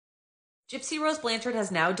Gypsy Rose Blanchard has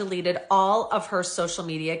now deleted all of her social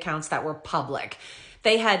media accounts that were public.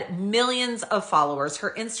 They had millions of followers.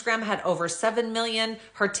 Her Instagram had over 7 million.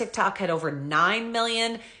 Her TikTok had over 9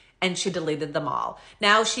 million. And she deleted them all.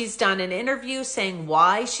 Now she's done an interview saying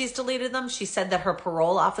why she's deleted them. She said that her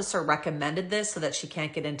parole officer recommended this so that she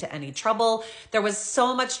can't get into any trouble. There was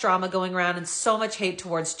so much drama going around and so much hate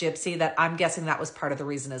towards Gypsy that I'm guessing that was part of the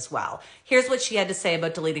reason as well. Here's what she had to say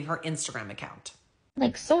about deleting her Instagram account.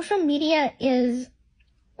 Like, social media is,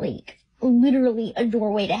 like, literally a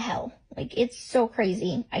doorway to hell. Like, it's so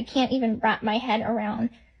crazy. I can't even wrap my head around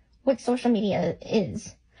what social media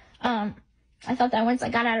is. I thought that once I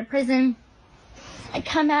got out of prison, I'd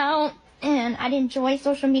come out and I'd enjoy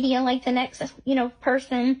social media like the next,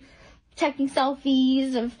 person, taking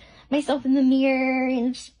selfies of myself in the mirror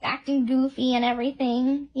and just acting goofy and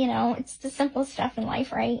everything. It's the simple stuff in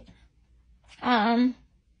life, right?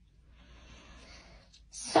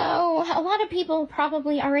 So a lot of people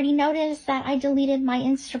probably already noticed that I deleted my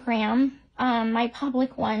Instagram, my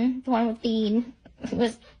public one, the one with it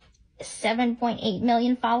was 7.8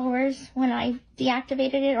 million followers when I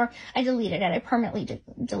deactivated it, or I deleted it. I permanently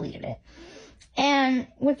deleted it. And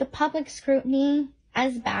with the public scrutiny,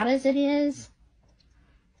 as bad as it is,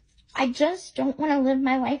 I just don't want to live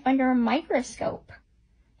my life under a microscope.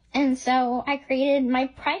 And so I created my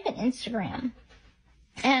private Instagram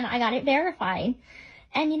and I got it verified.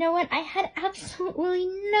 And you know what? I had absolutely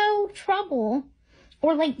no trouble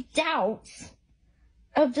or doubts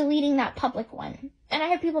of deleting that public one. And I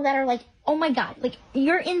have people that are like, oh my God,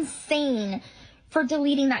 you're insane for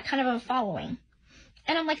deleting that kind of a following.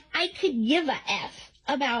 And I'm like, I could give a F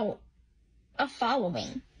about a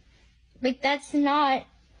following. That's not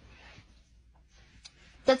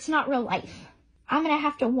real life. I'm going to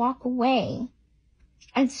have to walk away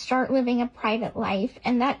and start living a private life.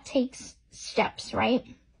 And that takes steps, right?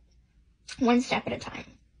 One step at a time.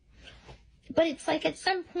 But it's like at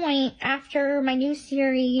some point after my new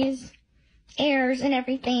series airs and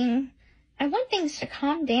everything, I want things to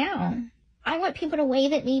calm down. I want people to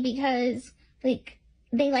wave at me because,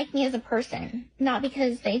 they like me as a person, not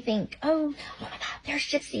because they think, oh my God, there's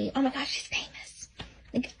Gypsy. Oh my gosh, she's famous.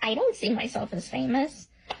 I don't see myself as famous,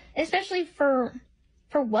 especially for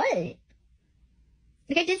what? I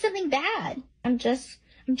did something bad. I'm just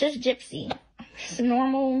Gypsy. I'm just a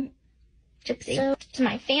normal Gypsy. So, to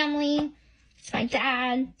my family, to my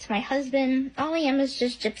dad, to my husband, all I am is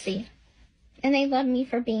just Gypsy. And they love me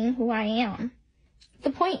for being who I am.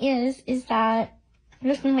 The point is that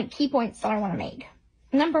there's some key points that I want to make.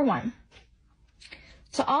 Number one,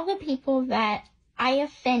 to all the people that I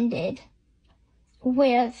offended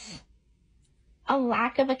with a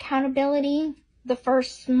lack of accountability the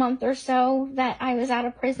first month or so that I was out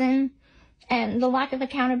of prison, and the lack of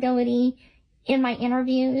accountability in my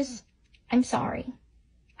interviews, I'm sorry.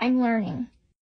 I'm learning.